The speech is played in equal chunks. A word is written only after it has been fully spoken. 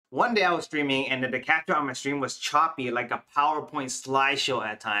one day I was streaming and the capture on my stream was choppy, like a PowerPoint slideshow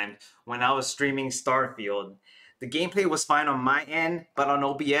at times when I was streaming Starfield. The gameplay was fine on my end, but on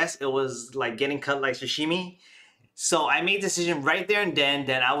OBS, it was like getting cut like sashimi. So I made the decision right there and then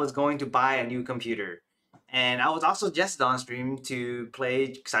that I was going to buy a new computer. And I was also suggested on stream to play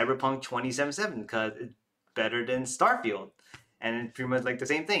Cyberpunk 2077 because it's better than Starfield. And it's pretty much like the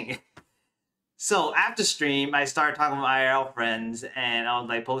same thing. So after stream, I started talking with my IRL friends and I was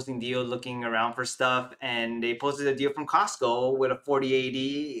like posting deals, looking around for stuff. And they posted a deal from Costco with a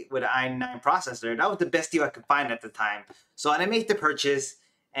 4080 with an i9 processor. That was the best deal I could find at the time. So I made the purchase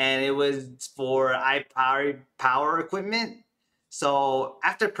and it was for power equipment. So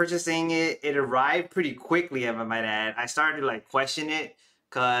after purchasing it, it arrived pretty quickly, I might add. I started to like question it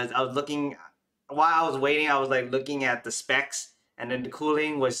because I was looking, while I was waiting, I was like looking at the specs. And then the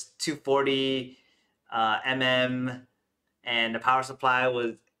cooling was 240 mm, and the power supply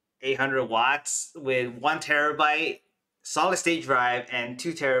was 800 watts with 1 terabyte solid state drive and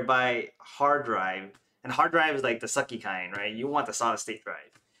 2 terabyte hard drive. And hard drive is like the sucky kind, right? You want the solid state drive.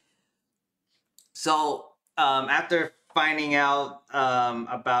 So after finding out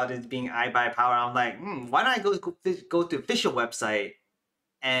about it being iBuy Power, I'm like, why don't I go to the official website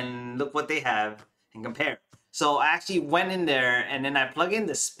and look what they have and compare. So I actually went in there and then I plug in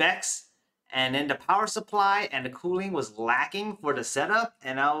the specs and then the power supply and the cooling was lacking for the setup.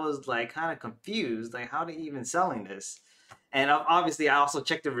 And I was like kind of confused, like how are they even selling this? And obviously I also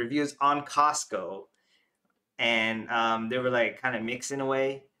checked the reviews on Costco and they were like kind of mixed in a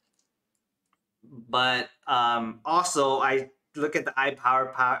way. But also I look at the iBuy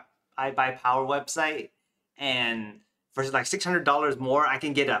Power website and for like $600 more, I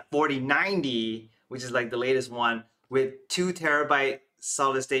can get a 4090, which is like the latest one, with 2 terabyte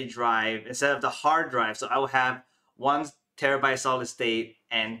solid state drive instead of the hard drive. So I will have 1 terabyte solid state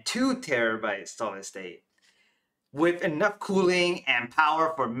and 2 terabyte solid state with enough cooling and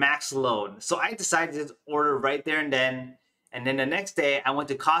power for max load. So I decided to order right there and then. And then the next day, I went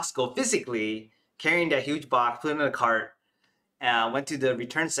to Costco physically, carrying that huge box, put it in a cart, went to the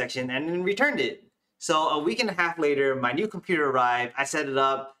return section, and then returned it. So a week and a half later, my new computer arrived, I set it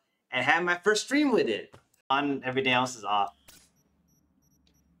up, and had my first stream with it. Everything else is off.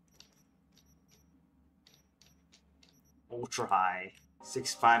 Ultra high,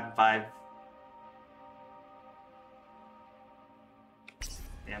 655.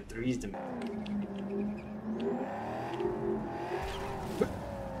 Damn, 3's the man.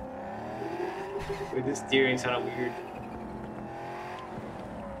 Wait, this steering's kind of weird.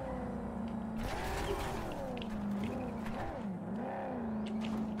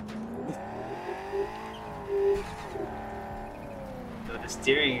 So the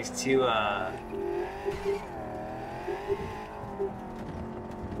steering is too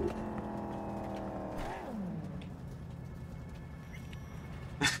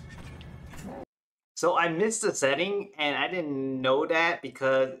So I missed the setting, and I didn't know that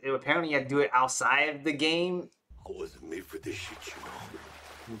because apparently you had to do it outside of the game. I wasn't made for this shit, you know.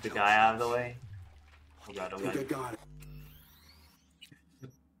 Move the guy out of the way. Oh god, oh god. I got it.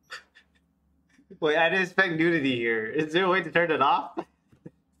 Wait, I didn't expect nudity here. Is there a way to turn it off?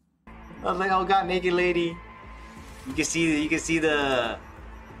 I was like, oh god, naked lady. You can see the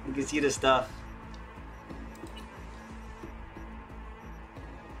stuff.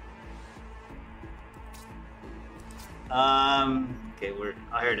 Okay, oh,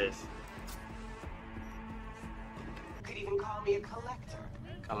 here it is. You could even call me a collector.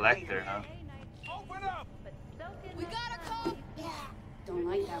 Collector, huh? Open up! We gotta go! Yeah, don't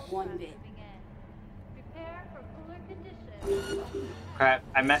like that one bit. Prepare for cooler conditions. Crap,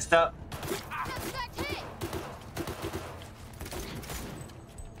 I messed up.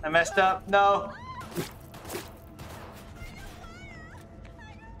 I messed up, no!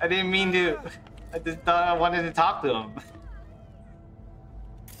 I didn't mean to. I just thought I wanted to talk to him.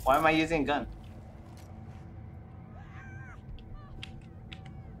 Why am I using a gun?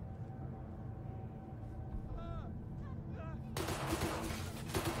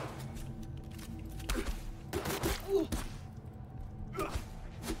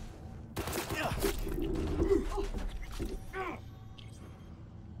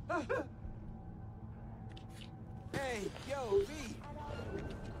 Hey, yo, V!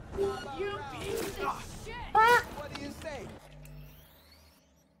 You piece of shit! What do you say?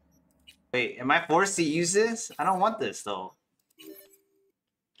 Wait, am I forced to use this? I don't want this though.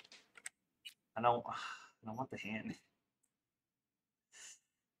 I don't want the hand.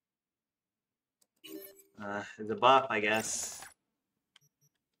 It's a buff, I guess.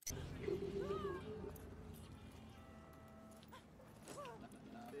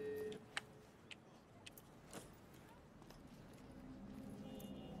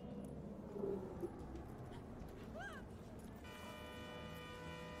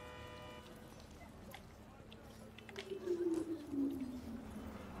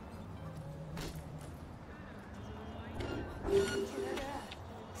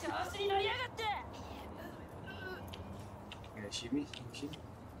 shoot me? Shoot me.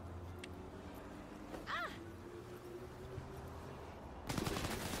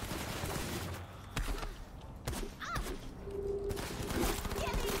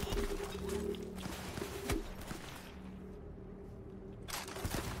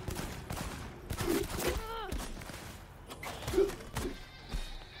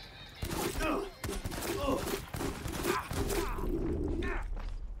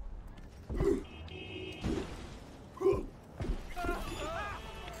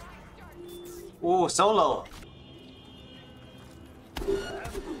 Ooh, solo.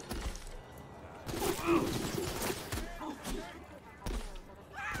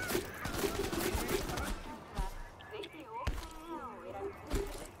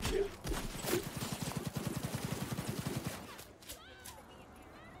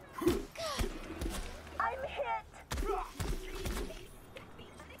 I'm hit.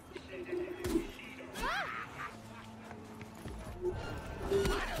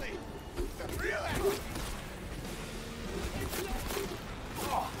 Finally! The real action!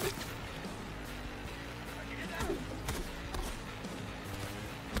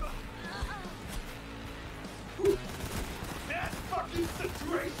 Bad fucking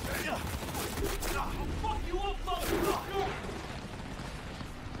situation! I'll fuck you up, motherfucker!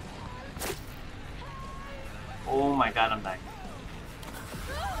 Oh my god, I'm dying.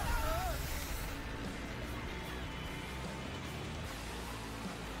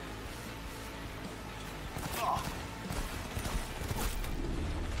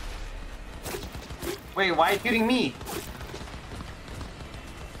 Wait, why are you shooting me?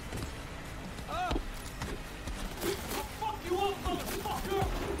 I'll fuck you up, motherfucker!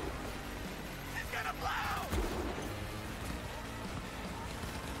 It's gonna blow!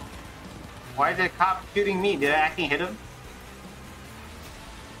 Why is the cop shooting me? Did I actually hit him?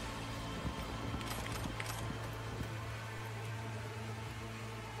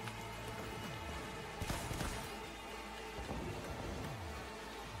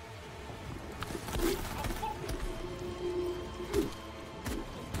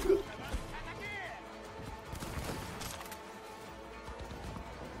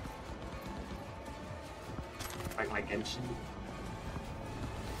 Like my Genshin.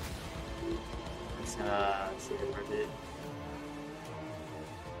 It's gonna sit here for a bit.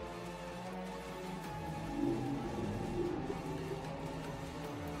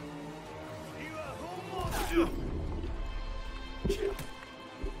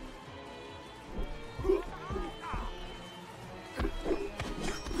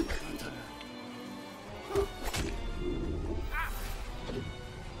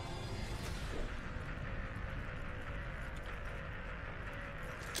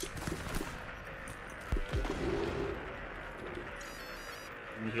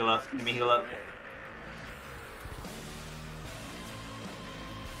 Let me heal up. Let me heal up.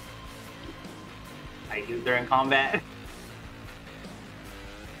 I heal during combat.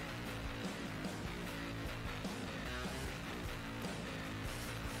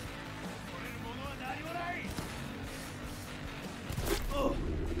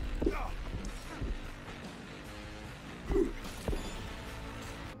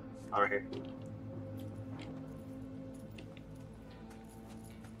 Over here.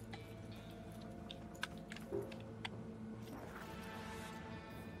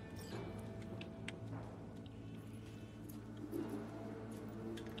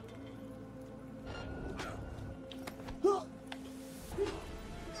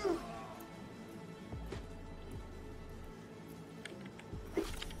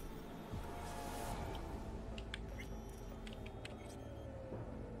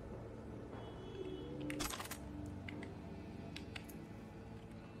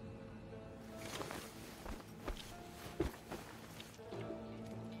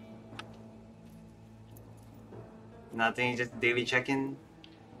 Nothing, just daily check-in.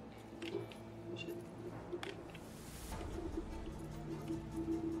 Shit.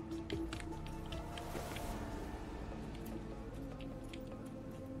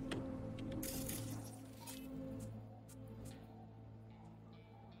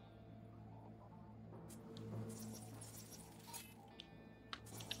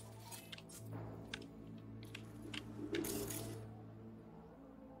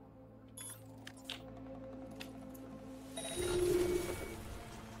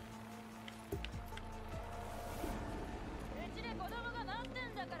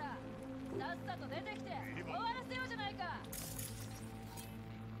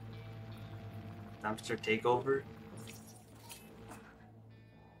 Dumpster takeover.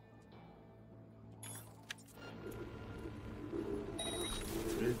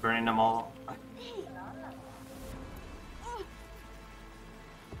 Just burning them all.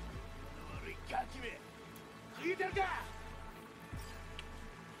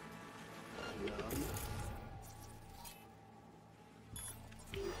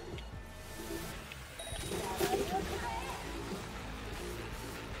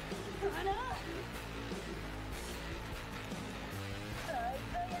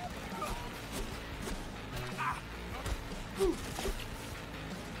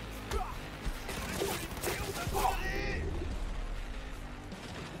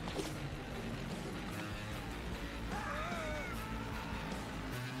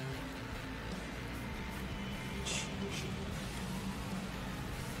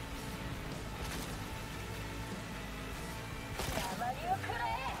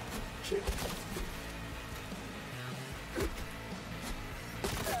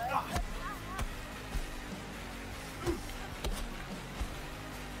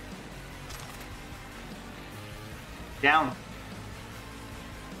 Down.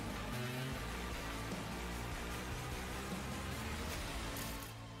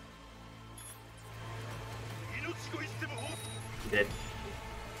 Dead.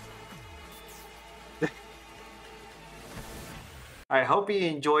 I hope you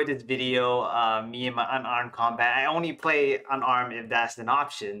enjoyed this video. Me and my unarmed combat. I only play unarmed if that's an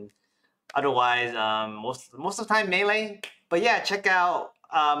option. Otherwise, most of the time melee. But yeah, check out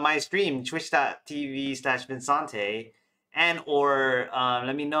my stream, twitch.tv/Vinsonte, and or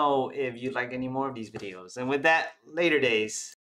let me know if you'd like any more of these videos. And with that, later days.